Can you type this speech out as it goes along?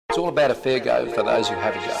It's all about a fair go for those who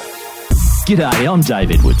have a go. G'day, I'm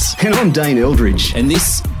Dave Edwards. And I'm Dane Eldridge. And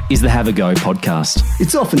this is the Have a Go podcast.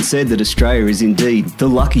 It's often said that Australia is indeed the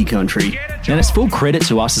lucky country. And it's full credit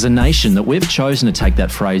to us as a nation that we've chosen to take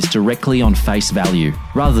that phrase directly on face value,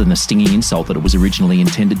 rather than a stinging insult that it was originally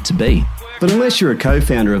intended to be. But unless you're a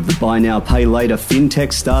co-founder of the buy now, pay later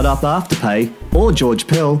fintech startup Afterpay, or George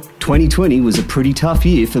Pell, 2020 was a pretty tough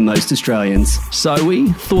year for most Australians. So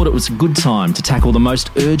we thought it was a good time to tackle the most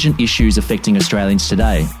urgent issues affecting Australians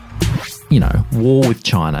today. You know, war with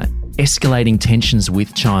China, escalating tensions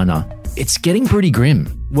with China. It's getting pretty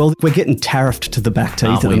grim. Well, we're getting tariffed to the back teeth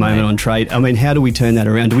Aren't at the we, moment mate? on trade. I mean, how do we turn that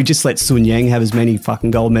around? Do we just let Sun Yang have as many fucking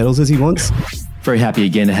gold medals as he wants? Very happy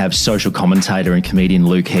again to have social commentator and comedian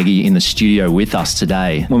Luke Heggie in the studio with us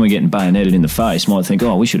today. When we're getting bayoneted in the face, might think,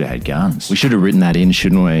 oh, we should have had guns. We should have written that in,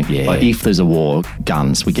 shouldn't we? Yeah. Like, if there's a war,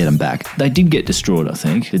 guns, we get them back. They did get destroyed, I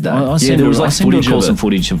think. Did they? I Yeah, there was like footage footage of some it.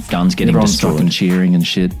 footage of guns getting Everyone's destroyed. fucking cheering and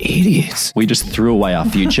shit. Idiots. We just threw away our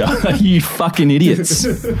future. You fucking idiots.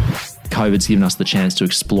 COVID's given us the chance to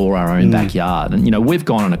explore our own backyard. And, you know, we've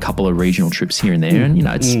gone on a couple of regional trips here and there and, you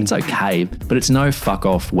know, it's okay. But it's no fuck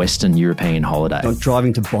off Western European holiday. Not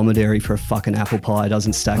driving to Bomaderry for a fucking apple pie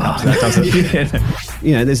doesn't stack up to that, does it?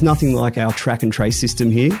 You know, there's nothing like our track and trace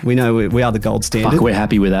system here. We know we are the gold standard. Fuck, we're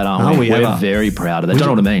happy with that, aren't we? Are we We're ever? very proud of that. Don't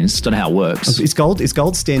know what it means. Don't know how it works. Is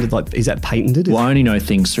gold standard, like, is that patented? Well, I only know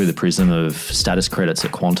things through the prism of status credits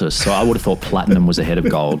at Qantas, so I would have thought platinum was ahead of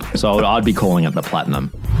gold. So I'd be calling it the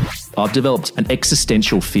platinum. I've developed an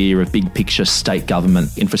existential fear of big picture state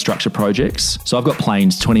government infrastructure projects. So I've got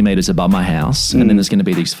planes 20 metres above my house, and then there's going to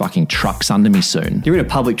be these fucking trucks under me soon. You're in a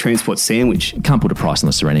public transport sandwich. Can't put a price on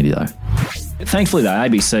the Serenity though. Thankfully, though,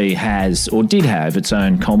 ABC has, or did have, its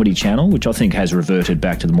own comedy channel, which I think has reverted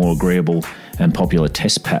back to the more agreeable and popular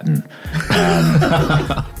test pattern.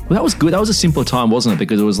 Well, that was good. That was a simpler time, wasn't it?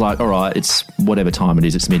 Because it was like, all right, it's whatever time it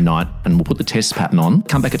is, it's midnight, and we'll put the test pattern on.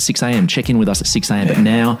 Come back at 6 a.m, check in with us at 6 a.m. But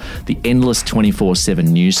now, the endless 24/7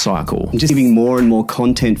 news cycle. And just giving more and more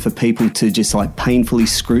content for people to just like painfully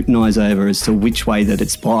scrutinise over as to which way that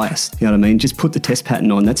it's biased. You know what I mean? Just put the test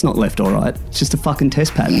pattern on. That's not left or right. It's just a fucking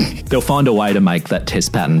test pattern. They'll find a way to make that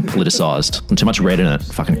test pattern politicised. And too much red in it.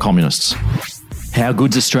 Fucking communists. How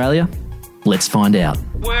good's Australia? Let's find out.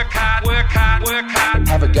 Work hard, work hard, work hard.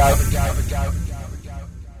 Have a go.